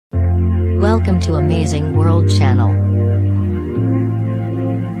Welcome to Amazing World Channel.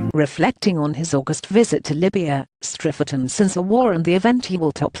 Reflecting on his August visit to Libya, strifetorn since a war and the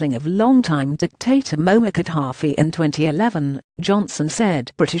eventual toppling of longtime dictator Moamer Kadhafi in 2011, Johnson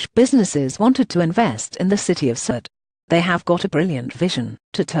said British businesses wanted to invest in the city of Sirte. They have got a brilliant vision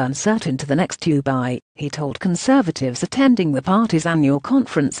to turn Sirte into the next Dubai, he told Conservatives attending the party's annual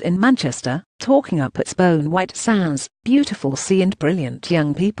conference in Manchester, talking up its bonewhite sands, beautiful sea and brilliant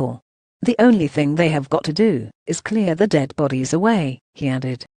young people. The only thing they have got to do is clear the dead bodies away, he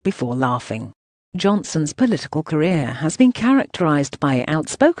added, before laughing. Johnson's political career has been characterized by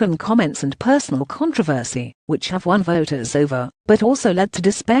outspoken comments and personal controversy, which have won voters over, but also led to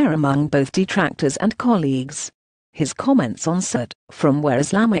despair among both detractors and colleagues. His comments on Sirte, from where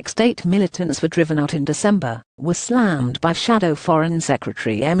Islamic State militants were driven out in December, were slammed by Shadow Foreign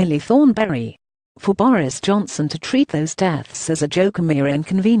Secretary Emily Thornberry. For Boris Johnson to treat those deaths as a joke, a mere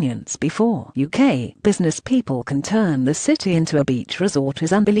inconvenience before UK business people can turn the city into a beach resort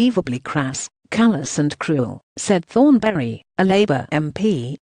is unbelievably crass, callous and cruel, said Thornberry, a Labour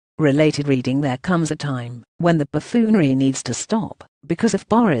MP. Related reading: there comes a time when the buffoonery needs to stop, because if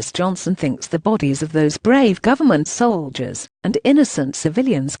Boris Johnson thinks the bodies of those brave government soldiers and innocent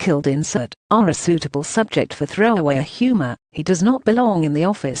civilians killed in Sirte are a suitable subject for throwaway humour, he does not belong in the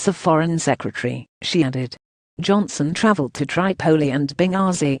office of Foreign Secretary, she added. Johnson travelled to Tripoli and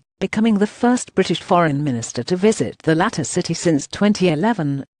Benghazi, becoming the first British foreign minister to visit the latter city since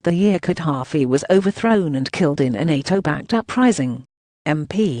 2011, the year Gaddafi was overthrown and killed in a NATO-backed uprising.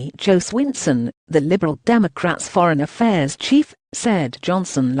 MP Joe Swinson, the Liberal Democrats' foreign affairs chief, said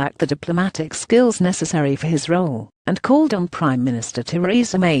Johnson lacked the diplomatic skills necessary for his role, and called on Prime Minister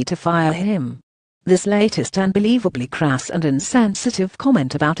Theresa May to fire him. This latest unbelievably crass and insensitive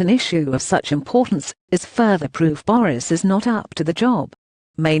comment about an issue of such importance is further proof Boris is not up to the job.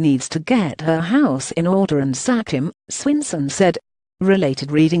 May needs to get her house in order and sack him, Swinson said.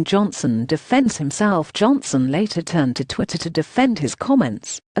 Related reading: Johnson defends himself. Johnson later turned to Twitter to defend his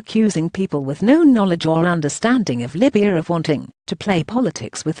comments, accusing people with no knowledge or understanding of Libya of wanting to play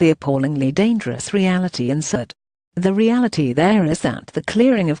politics with the appallingly dangerous reality in Sirte. The reality there is that the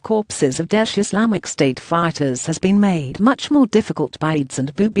clearing of corpses of Daesh Islamic State fighters has been made much more difficult by raids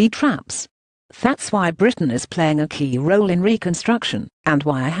and booby traps. That's why Britain is playing a key role in reconstruction, and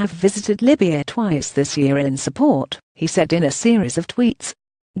why I have visited Libya twice this year in support, he said in a series of tweets.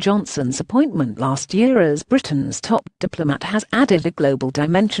 Johnson's appointment last year as Britain's top diplomat has added a global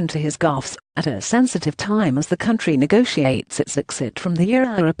dimension to his gaffes, at a sensitive time as the country negotiates its exit from the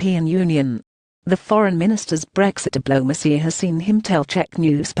European Union. The foreign minister's Brexit diplomacy has seen him tell Czech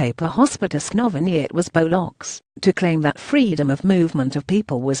newspaper Hospodářské noviny it was bollocks to claim that freedom of movement of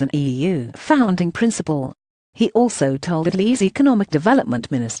people was an EU founding principle. He also told Italy's economic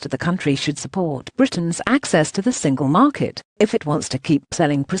development minister the country should support Britain's access to the single market if it wants to keep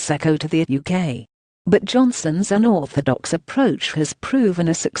selling Prosecco to the UK. But Johnson's unorthodox approach has proven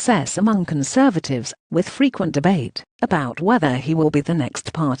a success among Conservatives, with frequent debate about whether he will be the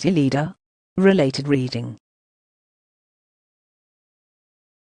next party leader. Related reading: